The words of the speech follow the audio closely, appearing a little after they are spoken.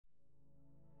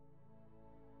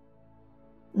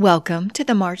Welcome to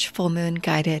the March Full Moon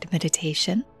Guided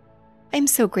Meditation. I'm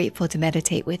so grateful to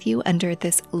meditate with you under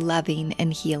this loving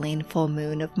and healing full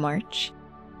moon of March.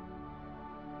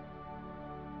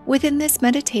 Within this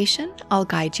meditation, I'll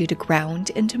guide you to ground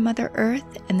into Mother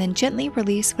Earth and then gently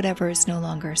release whatever is no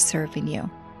longer serving you.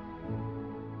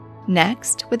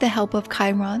 Next, with the help of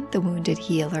Chiron the Wound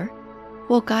Healer,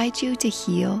 we'll guide you to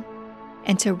heal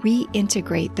and to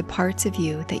reintegrate the parts of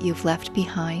you that you've left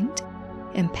behind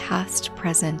in past,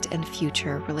 present, and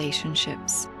future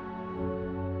relationships.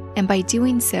 And by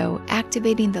doing so,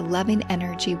 activating the loving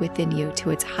energy within you to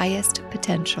its highest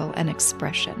potential and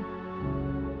expression.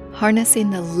 Harnessing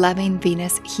the loving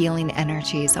Venus healing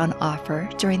energies on offer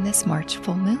during this March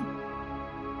full moon.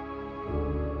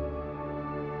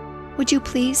 Would you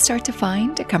please start to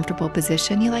find a comfortable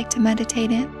position you like to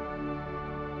meditate in?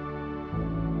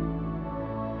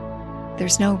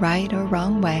 There's no right or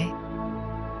wrong way.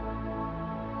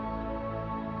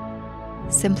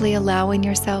 Simply allowing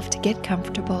yourself to get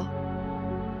comfortable,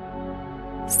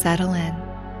 settle in,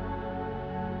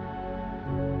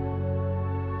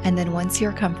 and then once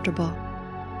you're comfortable,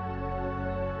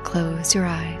 close your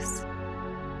eyes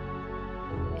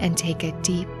and take a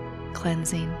deep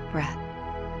cleansing breath.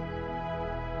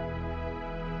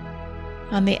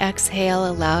 On the exhale,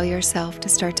 allow yourself to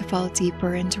start to fall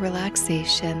deeper into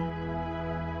relaxation,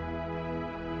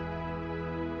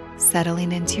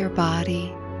 settling into your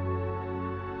body,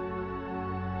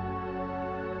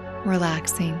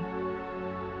 relaxing,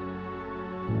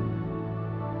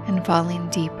 and falling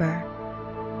deeper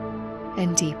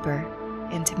and deeper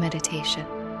into meditation.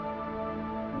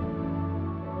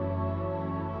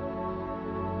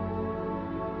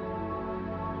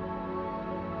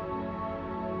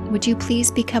 Would you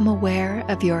please become aware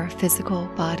of your physical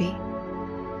body?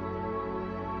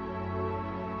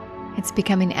 It's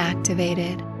becoming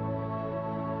activated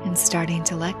and starting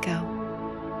to let go.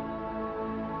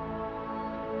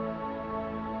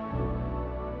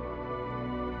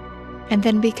 And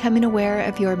then becoming aware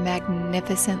of your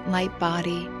magnificent light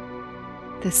body,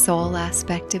 the soul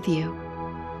aspect of you.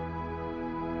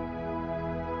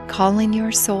 Calling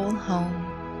your soul home.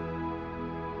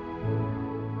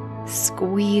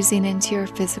 Squeezing into your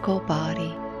physical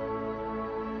body.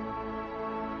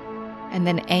 And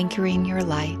then anchoring your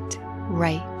light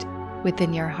right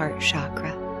within your heart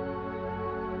chakra.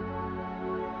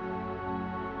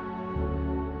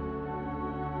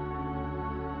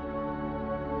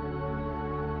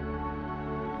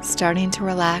 Starting to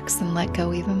relax and let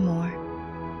go even more.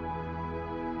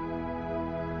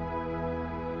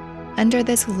 Under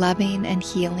this loving and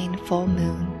healing full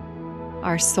moon,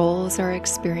 our souls are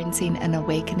experiencing an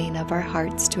awakening of our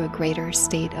hearts to a greater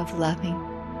state of loving.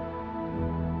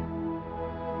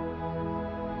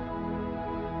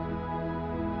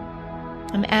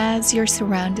 And as you're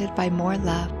surrounded by more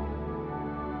love,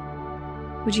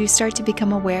 would you start to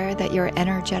become aware that your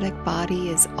energetic body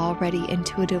is already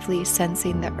intuitively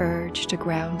sensing the urge to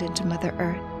ground into Mother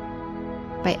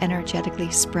Earth by energetically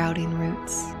sprouting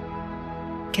roots,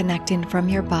 connecting from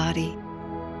your body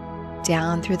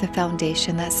down through the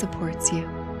foundation that supports you,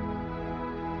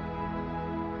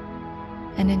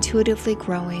 and intuitively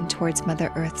growing towards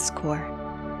Mother Earth's core.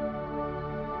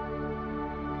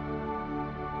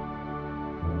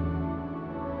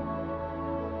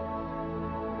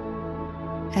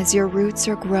 As your roots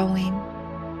are growing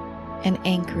and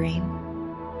anchoring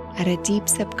at a deep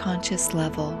subconscious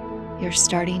level, you're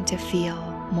starting to feel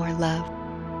more love,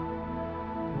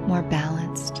 more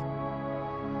balanced,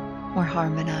 more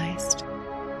harmonized.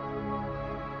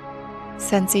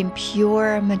 Sensing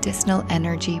pure medicinal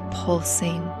energy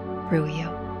pulsing through you.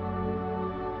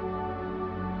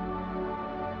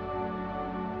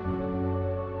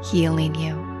 Healing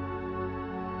you.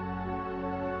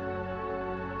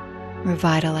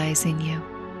 Revitalizing you,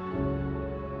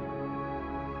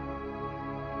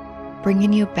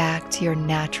 bringing you back to your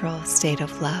natural state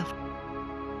of love.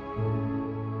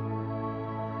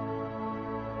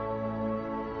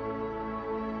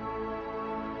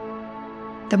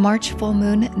 The March full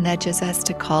moon nudges us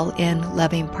to call in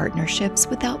loving partnerships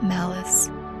without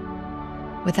malice,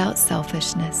 without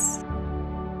selfishness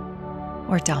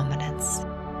or dominance.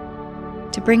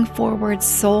 To bring forward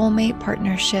soulmate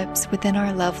partnerships within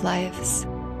our love lives,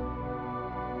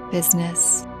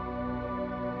 business,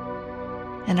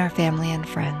 and our family and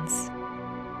friends.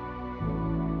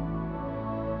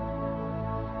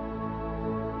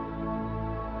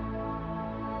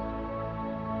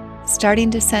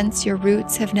 Starting to sense your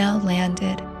roots have now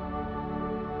landed.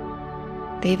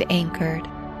 They've anchored,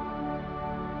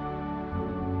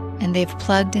 and they've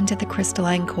plugged into the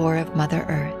crystalline core of Mother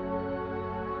Earth.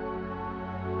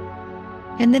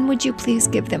 And then would you please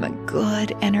give them a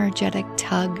good energetic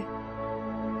tug?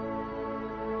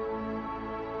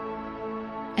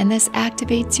 And this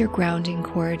activates your grounding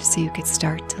cord so you could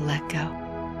start to let go.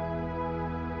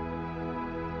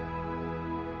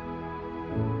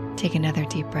 Take another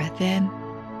deep breath in.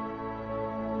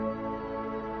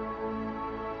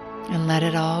 And let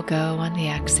it all go on the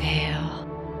exhale.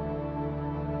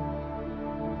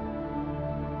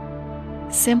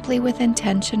 Simply with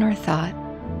intention or thought,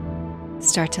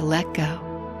 start to let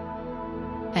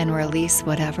go and release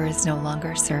whatever is no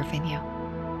longer serving you.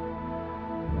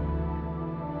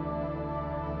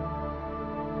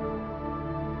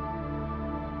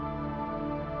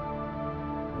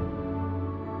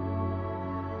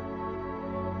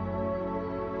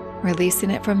 Releasing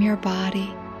it from your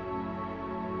body,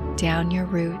 down your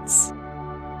roots,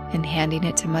 and handing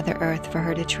it to Mother Earth for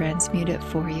her to transmute it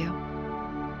for you.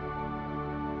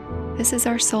 This is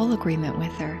our soul agreement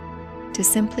with her, to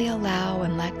simply allow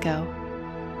and let go,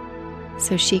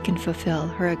 so she can fulfill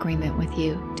her agreement with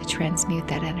you to transmute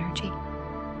that energy.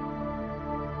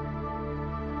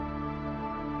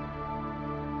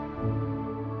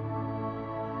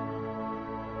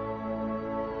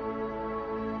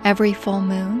 Every full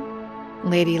moon,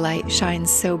 Lady Light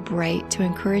shines so bright to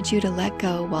encourage you to let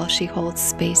go while she holds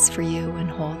space for you and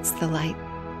holds the light.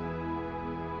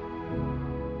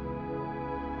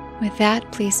 With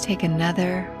that, please take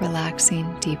another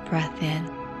relaxing deep breath in.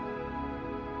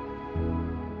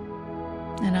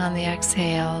 And on the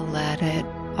exhale, let it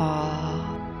all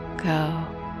go.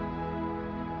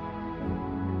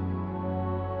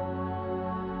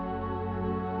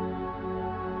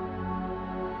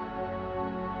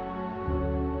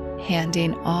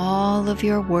 Handing all of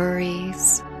your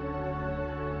worries,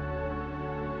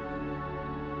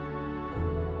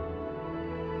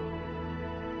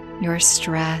 your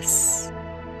stress,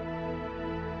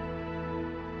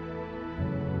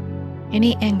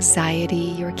 any anxiety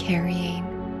you're carrying,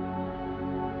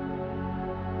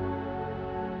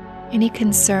 any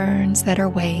concerns that are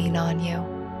weighing on you,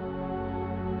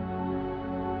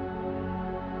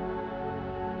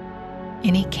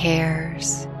 any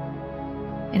cares,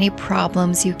 any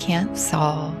problems you can't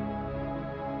solve,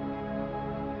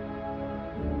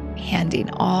 handing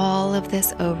all of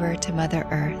this over to Mother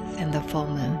Earth in the full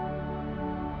moon.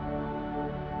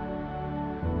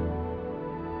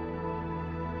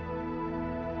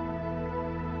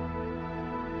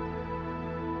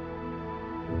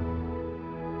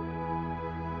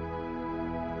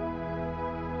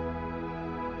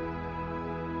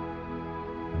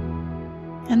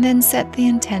 And then set the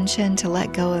intention to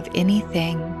let go of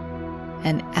anything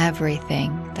and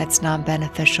everything that's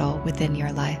non-beneficial within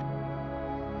your life.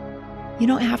 You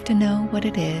don't have to know what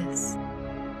it is.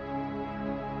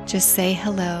 Just say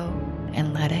hello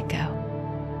and let it go.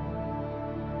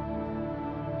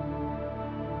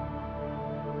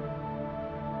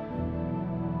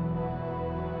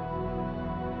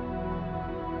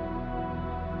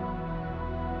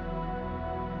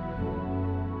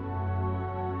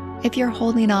 If you're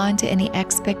holding on to any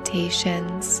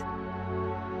expectations,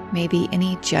 maybe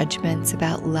any judgments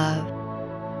about love,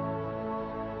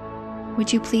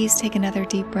 would you please take another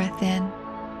deep breath in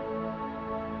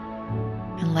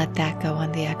and let that go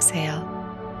on the exhale?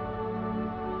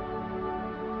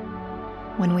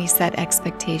 When we set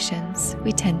expectations,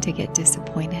 we tend to get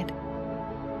disappointed.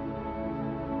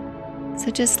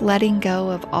 So just letting go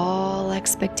of all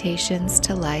expectations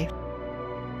to life,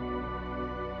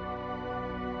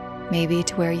 maybe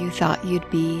to where you thought you'd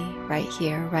be right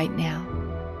here, right now.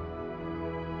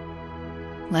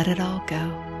 Let it all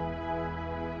go,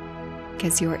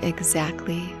 because you're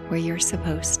exactly where you're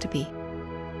supposed to be.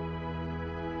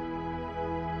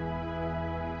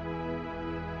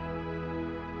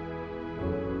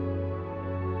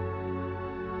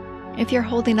 If you're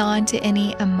holding on to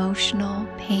any emotional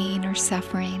pain or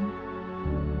suffering,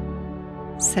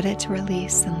 set it to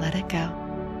release and let it go.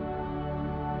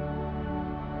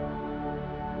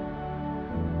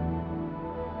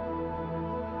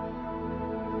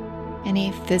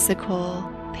 Any physical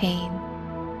pain,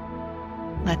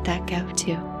 let that go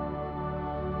too.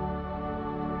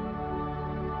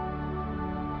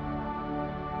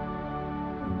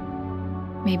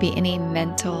 Maybe any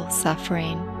mental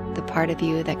suffering, the part of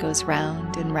you that goes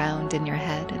round and round in your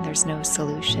head and there's no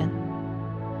solution.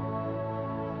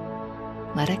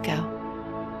 Let it go.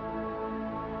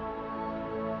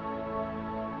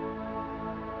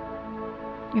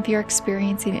 If you're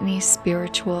experiencing any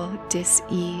spiritual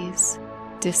dis-ease,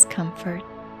 discomfort,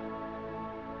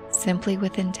 simply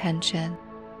with intention,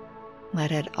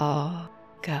 let it all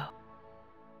go.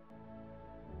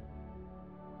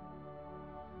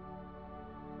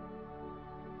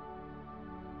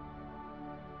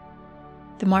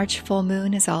 The March full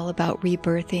moon is all about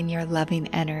rebirthing your loving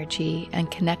energy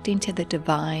and connecting to the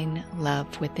divine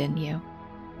love within you,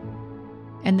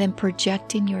 and then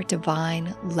projecting your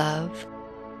divine love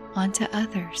onto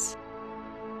others.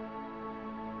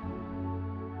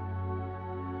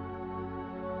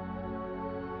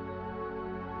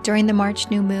 During the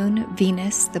March new moon,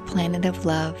 Venus, the planet of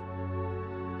love,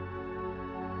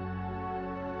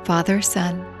 Father,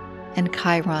 Son, and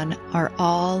Chiron are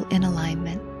all in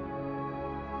alignment.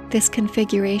 This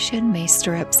configuration may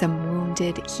stir up some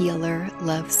wounded healer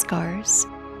love scars.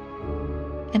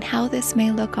 And how this may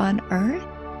look on Earth?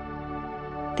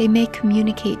 They may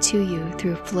communicate to you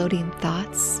through floating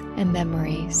thoughts and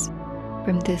memories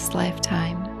from this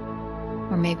lifetime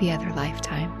or maybe other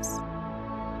lifetimes.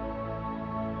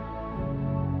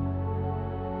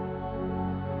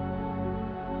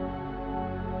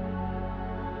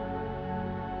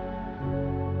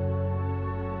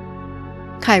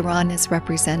 Chiron is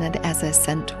represented as a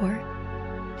centaur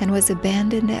and was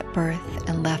abandoned at birth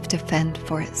and left to fend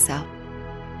for itself.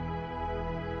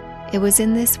 It was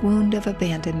in this wound of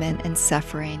abandonment and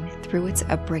suffering through its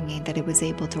upbringing that it was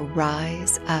able to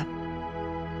rise up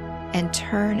and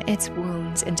turn its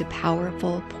wounds into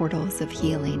powerful portals of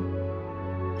healing.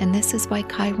 And this is why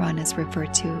Chiron is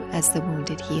referred to as the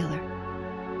wounded healer.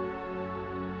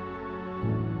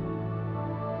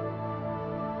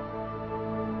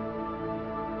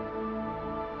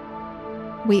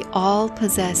 We all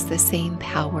possess the same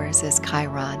powers as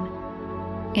Chiron.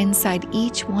 Inside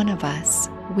each one of us,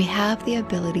 we have the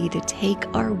ability to take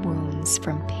our wounds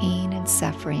from pain and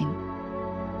suffering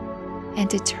and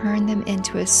to turn them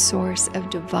into a source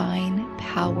of divine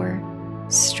power,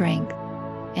 strength,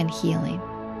 and healing.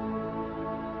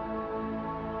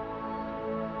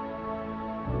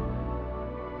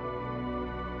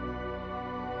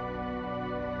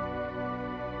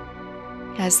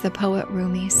 As the poet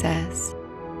Rumi says,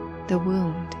 the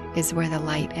wound is where the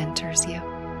light enters you.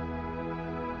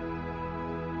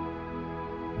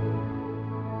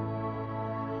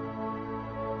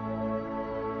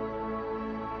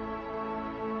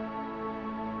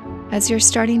 As you're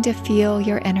starting to feel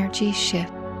your energy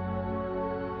shift,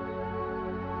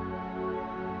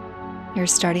 you're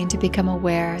starting to become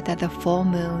aware that the full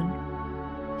moon,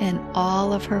 in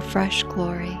all of her fresh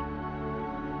glory,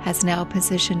 has now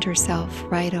positioned herself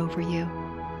right over you.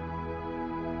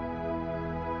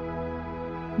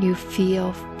 You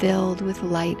feel filled with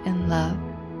light and love.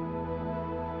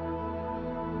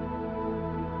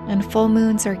 And full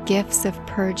moons are gifts of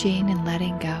purging and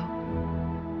letting go.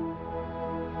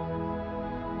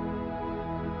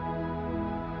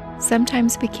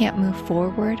 Sometimes we can't move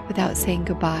forward without saying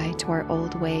goodbye to our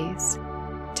old ways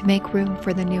to make room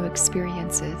for the new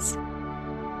experiences.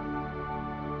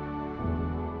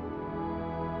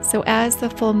 So as the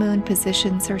full moon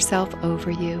positions herself over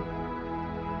you,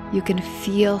 you can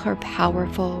feel her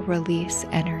powerful release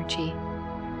energy.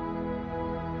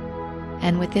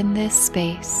 And within this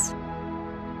space,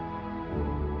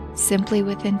 simply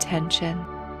with intention,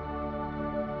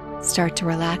 start to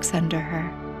relax under her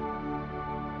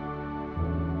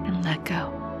and let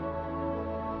go.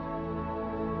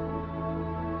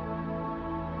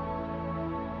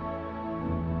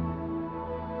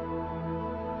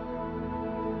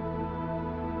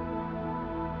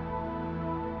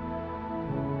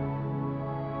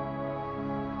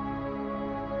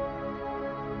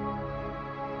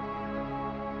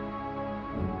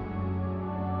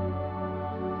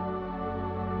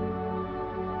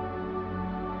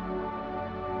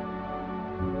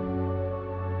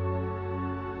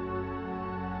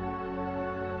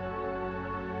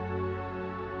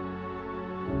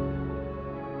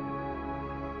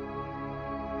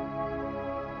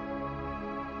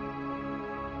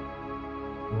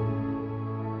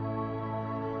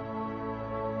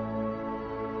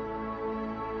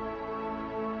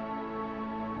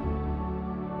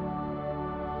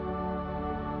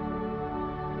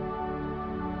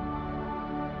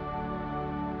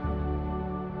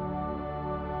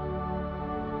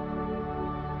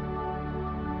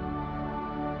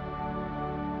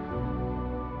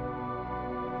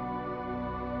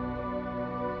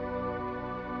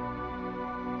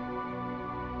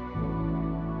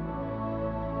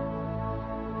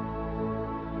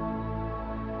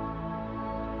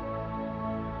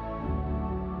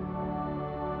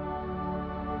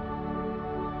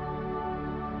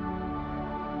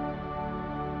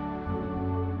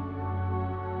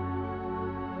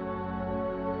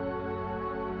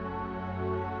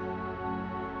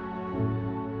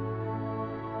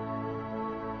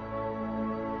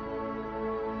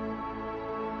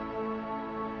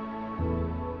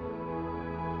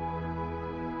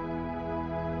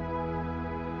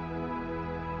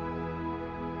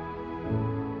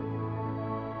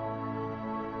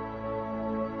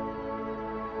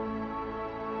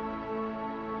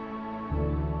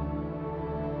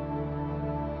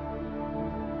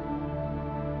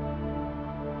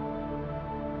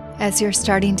 As you're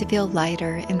starting to feel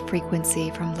lighter in frequency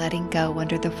from letting go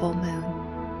under the full moon,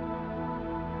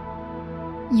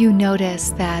 you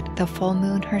notice that the full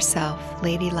moon herself,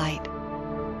 Lady Light,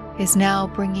 is now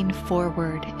bringing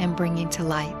forward and bringing to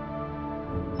light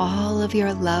all of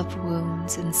your love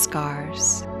wounds and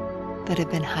scars that have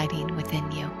been hiding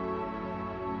within you.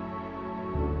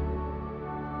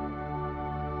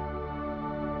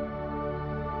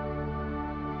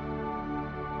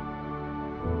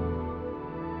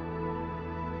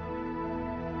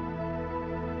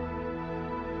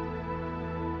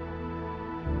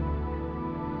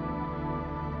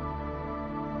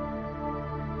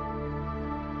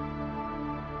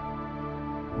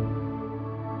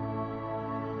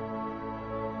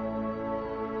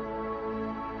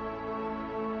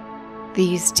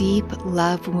 These deep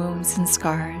love wounds and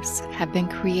scars have been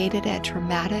created at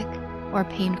traumatic or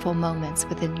painful moments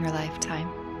within your lifetime.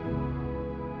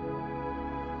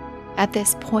 At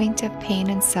this point of pain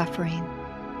and suffering,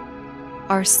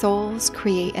 our souls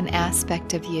create an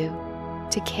aspect of you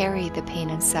to carry the pain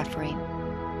and suffering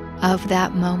of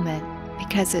that moment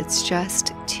because it's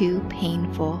just too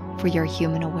painful for your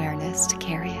human awareness to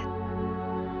carry it.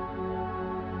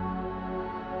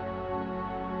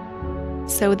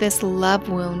 So this love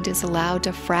wound is allowed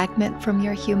to fragment from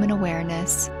your human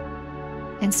awareness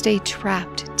and stay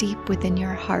trapped deep within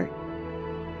your heart,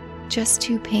 just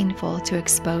too painful to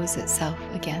expose itself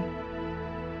again.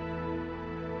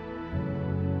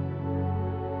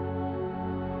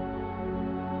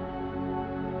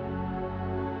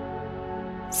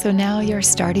 So now you're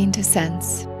starting to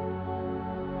sense,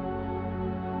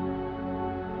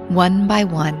 one by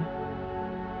one,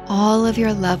 all of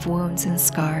your love wounds and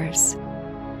scars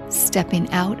stepping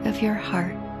out of your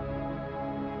heart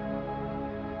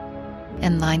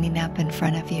and lining up in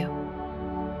front of you.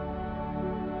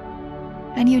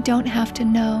 And you don't have to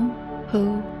know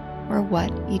who or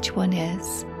what each one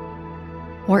is,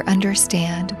 or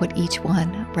understand what each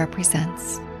one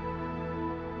represents.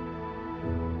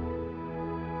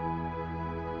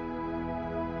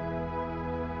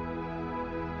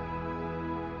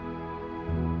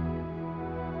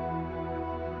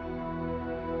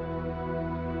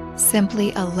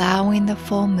 Simply allowing the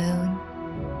full moon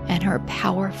and her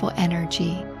powerful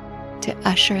energy to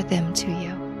usher them to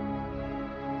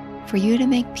you, for you to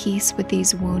make peace with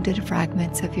these wounded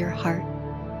fragments of your heart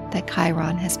that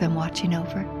Chiron has been watching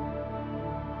over.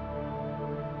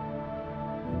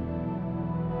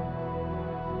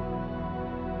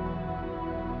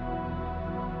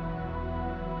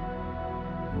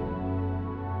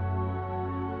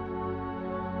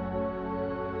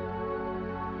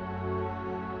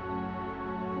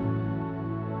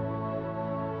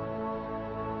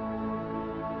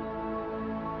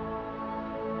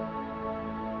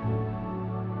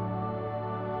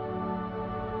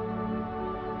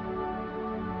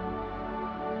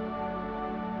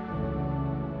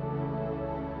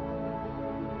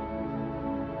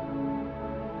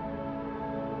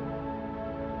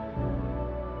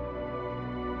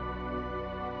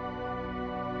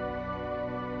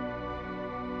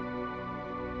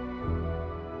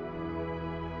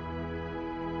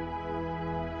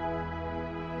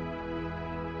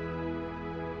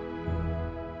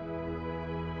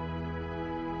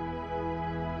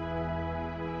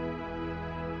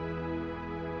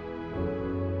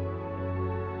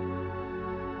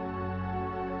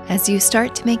 As you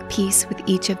start to make peace with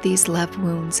each of these love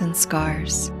wounds and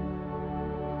scars,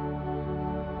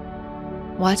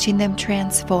 watching them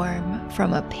transform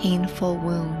from a painful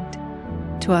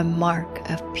wound to a mark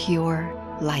of pure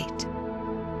light.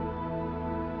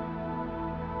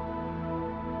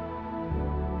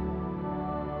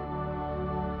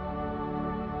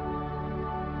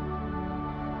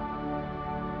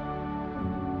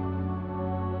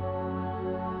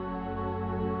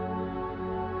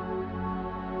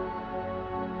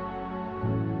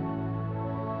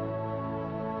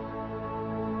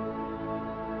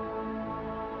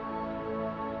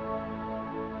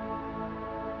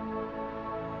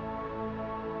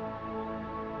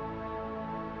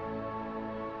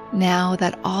 Now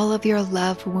that all of your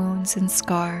love wounds and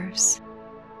scars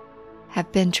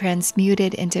have been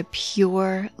transmuted into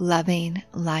pure, loving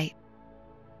light,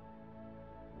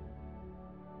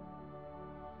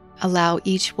 allow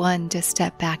each one to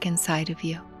step back inside of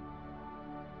you,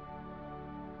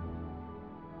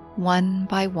 one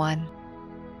by one,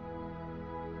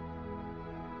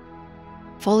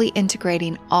 fully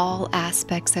integrating all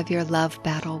aspects of your love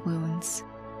battle wounds,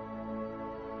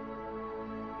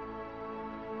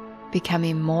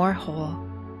 becoming more whole,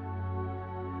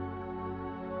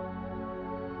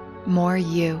 more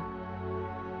you,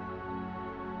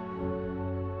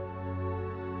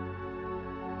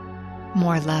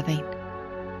 more loving.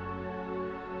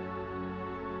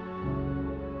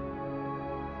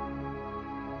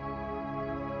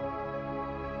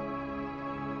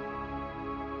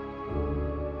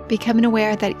 Becoming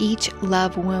aware that each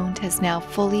love wound has now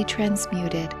fully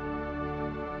transmuted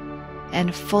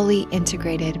and fully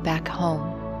integrated back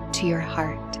home to your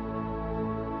heart.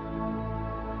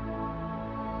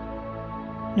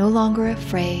 No longer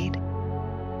afraid,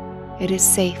 it is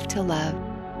safe to love,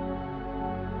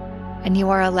 and you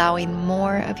are allowing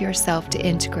more of yourself to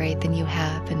integrate than you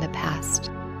have in the past.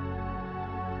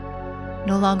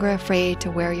 No longer afraid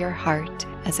to wear your heart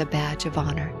as a badge of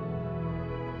honor.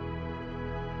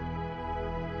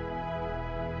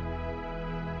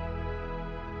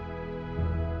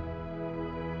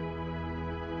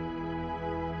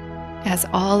 As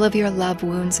all of your love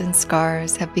wounds and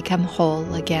scars have become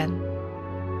whole again,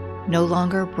 no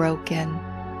longer broken,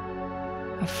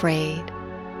 afraid,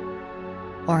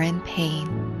 or in pain,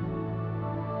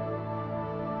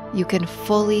 you can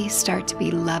fully start to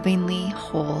be lovingly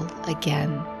whole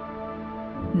again,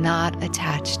 not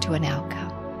attached to an outcome.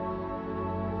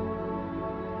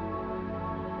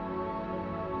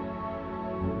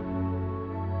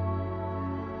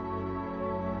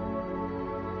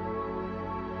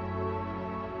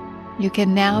 You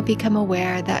can now become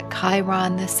aware that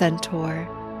Chiron the Centaur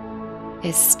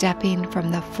is stepping from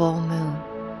the full moon.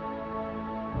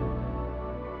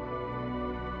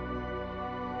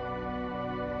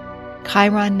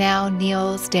 Chiron now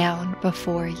kneels down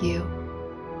before you,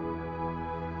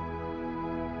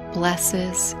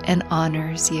 blesses and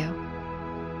honors you.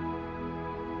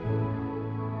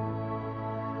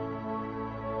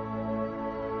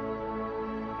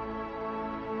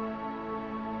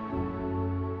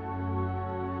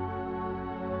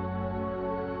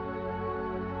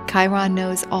 Chiron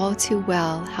knows all too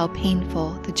well how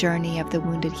painful the journey of the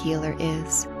wounded healer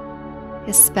is,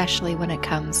 especially when it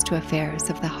comes to affairs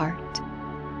of the heart.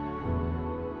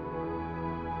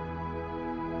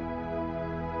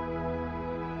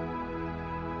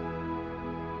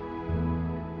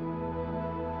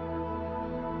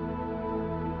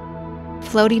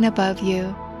 Floating above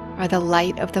you are the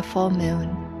light of the full moon.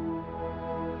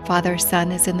 Father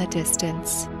Sun is in the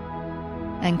distance,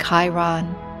 and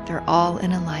Chiron, they're all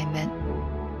in alignment,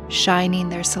 shining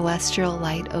their celestial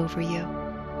light over you,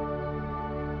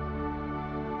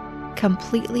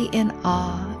 completely in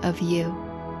awe of you,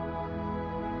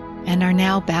 and are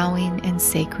now bowing in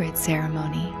sacred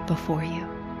ceremony before you.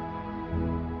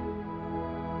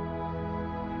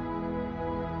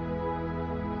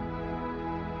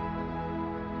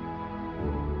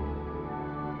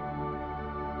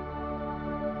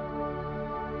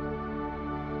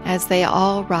 As they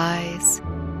all rise,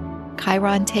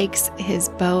 Chiron takes his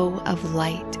bow of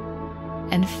light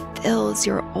and fills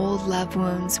your old love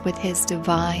wounds with his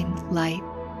divine light,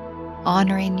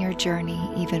 honoring your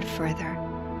journey even further.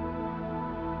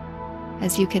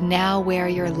 As you can now wear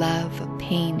your love,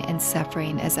 pain, and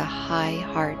suffering as a high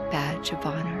heart badge of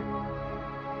honor.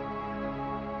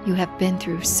 You have been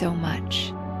through so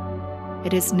much.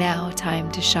 It is now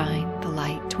time to shine the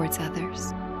light towards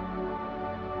others.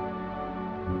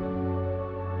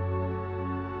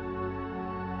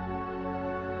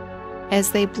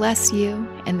 As they bless you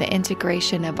and the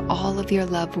integration of all of your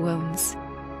love wounds,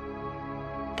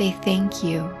 they thank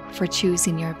you for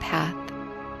choosing your path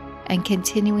and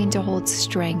continuing to hold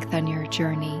strength on your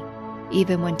journey,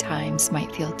 even when times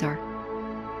might feel dark.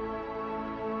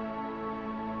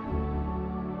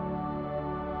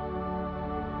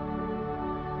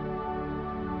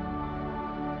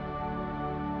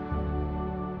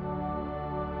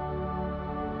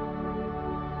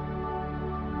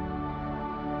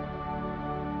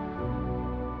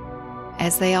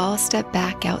 As they all step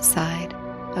back outside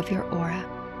of your aura,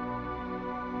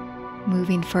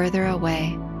 moving further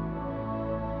away,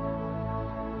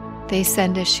 they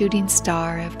send a shooting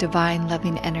star of divine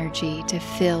loving energy to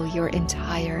fill your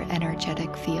entire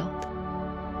energetic field.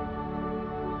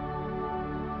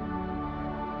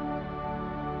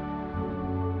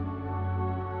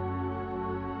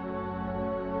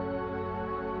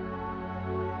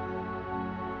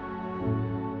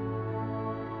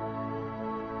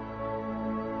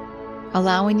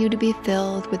 Allowing you to be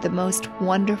filled with the most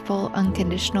wonderful,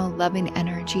 unconditional, loving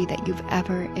energy that you've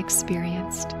ever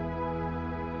experienced.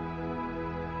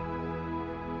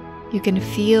 You can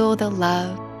feel the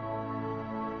love.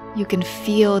 You can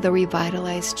feel the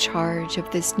revitalized charge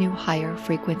of this new higher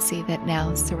frequency that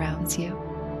now surrounds you.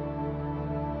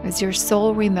 As your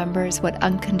soul remembers what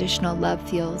unconditional love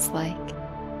feels like,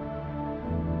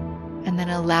 and then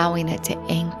allowing it to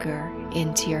anchor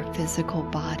into your physical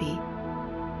body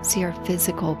so your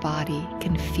physical body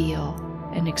can feel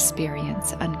and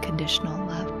experience unconditional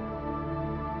love.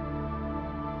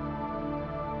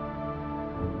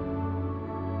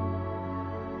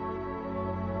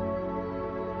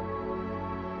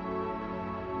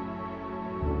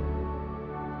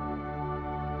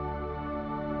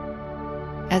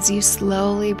 As you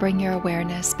slowly bring your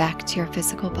awareness back to your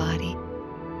physical body,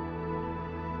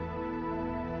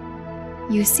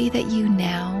 you see that you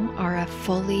now are a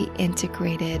fully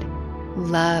integrated,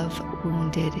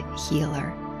 love-wounded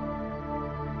healer,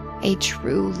 a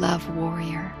true love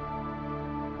warrior,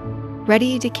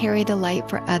 ready to carry the light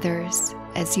for others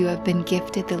as you have been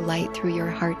gifted the light through your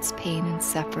heart's pain and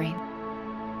suffering.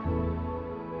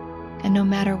 And no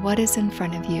matter what is in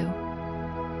front of you,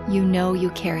 you know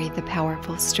you carry the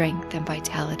powerful strength and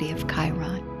vitality of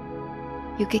Chiron.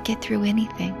 You could get through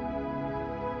anything.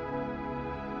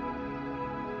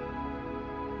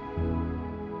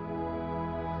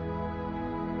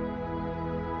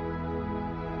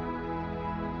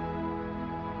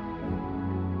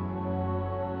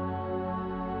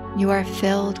 You are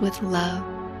filled with love.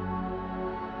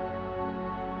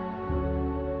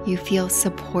 You feel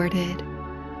supported,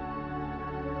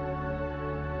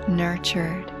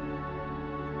 nurtured,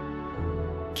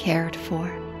 cared for.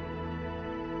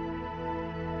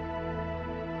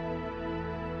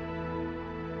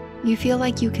 You feel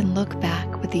like you can look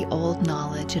back with the old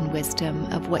knowledge and wisdom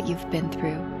of what you've been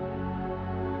through,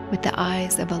 with the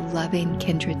eyes of a loving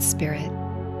kindred spirit.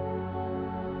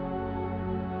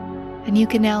 And you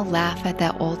can now laugh at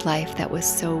that old life that was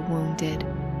so wounded,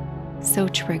 so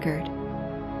triggered.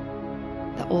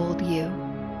 The old you.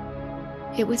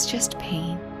 It was just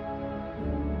pain.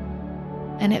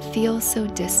 And it feels so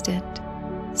distant,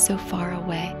 so far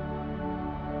away.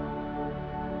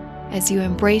 As you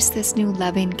embrace this new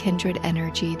loving kindred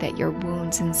energy that your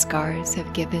wounds and scars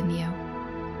have given you,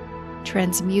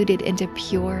 transmuted into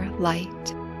pure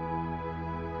light,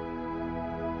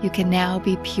 you can now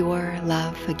be pure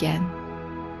love again.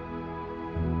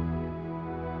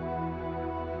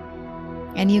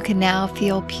 And you can now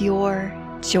feel pure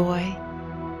joy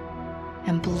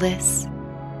and bliss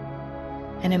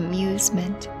and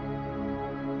amusement.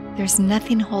 There's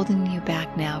nothing holding you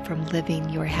back now from living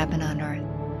your heaven on earth,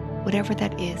 whatever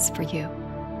that is for you.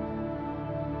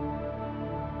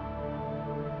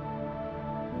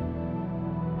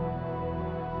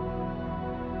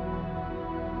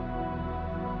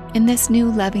 In this new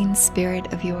loving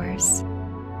spirit of yours,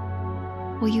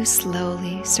 will you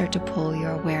slowly start to pull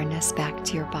your awareness back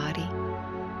to your body?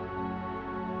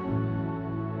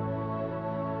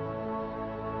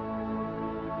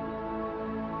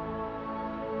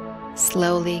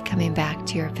 Slowly coming back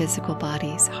to your physical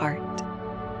body's heart.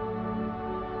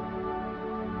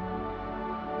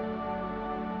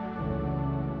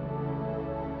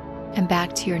 And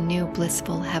back to your new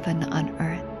blissful heaven on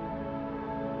earth.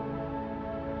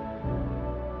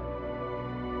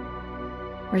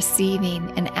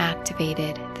 Receiving and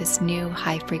activated this new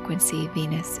high-frequency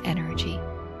Venus energy.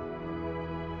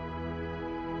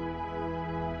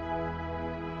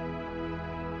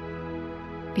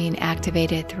 Being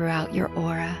activated throughout your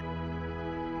aura.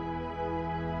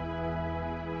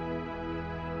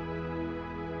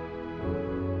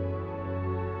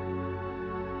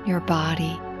 Your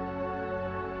body.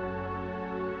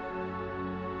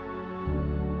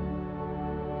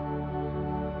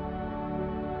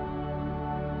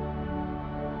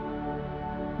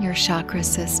 Your chakra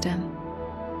system.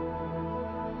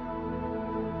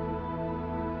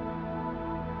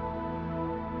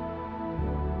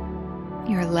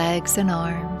 Your legs and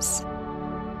arms.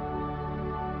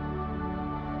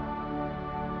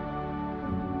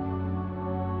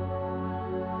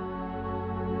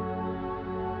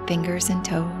 Fingers and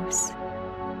toes.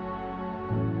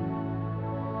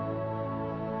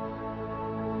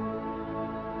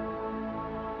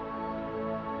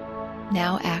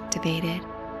 Now activated,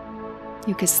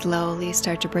 you can slowly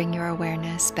start to bring your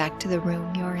awareness back to the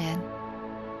room you're in.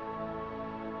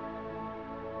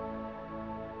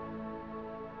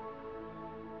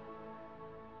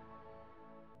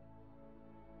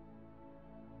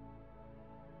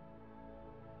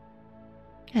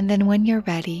 And then when you're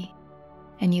ready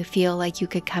and you feel like you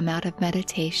could come out of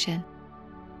meditation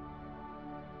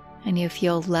and you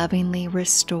feel lovingly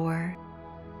restored,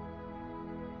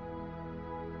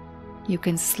 you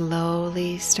can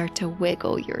slowly start to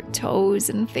wiggle your toes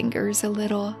and fingers a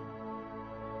little.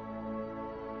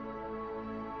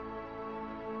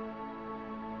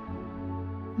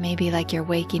 Maybe like you're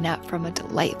waking up from a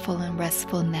delightful and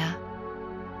restful nap.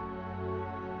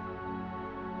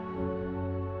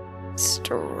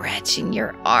 Stretching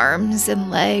your arms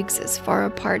and legs as far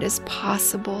apart as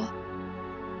possible.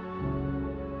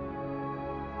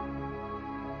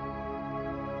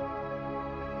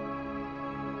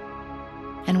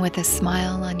 And with a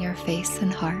smile on your face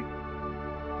and heart,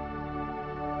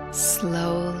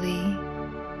 slowly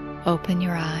open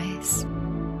your eyes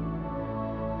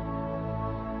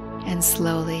and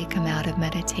slowly come out of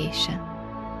meditation.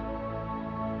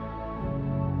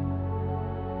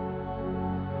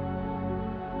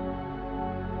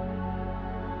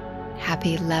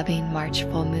 Happy loving March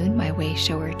full moon, my way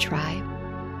shower tribe.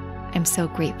 I'm so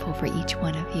grateful for each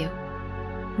one of you.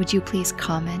 Would you please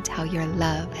comment how your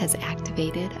love has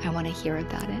activated? I want to hear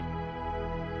about it.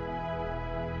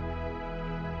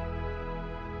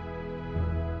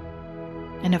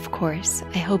 And of course,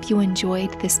 I hope you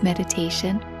enjoyed this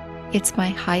meditation. It's my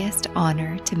highest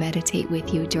honor to meditate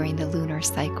with you during the lunar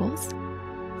cycles.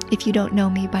 If you don't know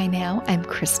me by now, I'm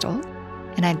Crystal,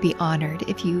 and I'd be honored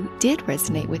if you did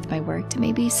resonate with my work to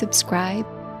maybe subscribe.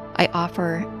 I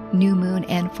offer new moon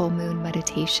and full moon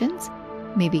meditations.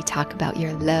 Maybe talk about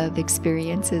your love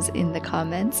experiences in the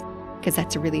comments, because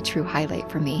that's a really true highlight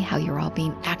for me, how you're all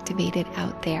being activated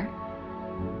out there.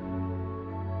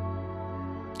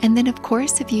 And then, of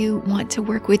course, if you want to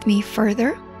work with me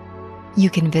further, you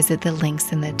can visit the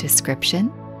links in the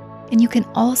description. And you can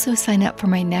also sign up for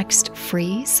my next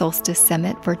free Solstice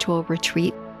Summit virtual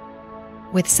retreat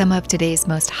with some of today's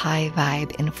most high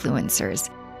vibe influencers,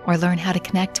 or learn how to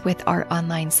connect with our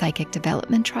online psychic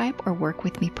development tribe, or work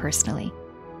with me personally.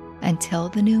 Until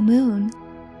the new moon,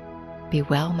 be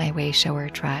well, my way shower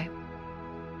tribe.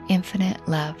 Infinite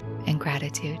love and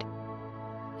gratitude.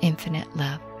 Infinite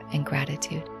love and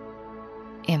gratitude.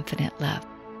 Infinite love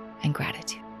and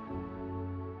gratitude.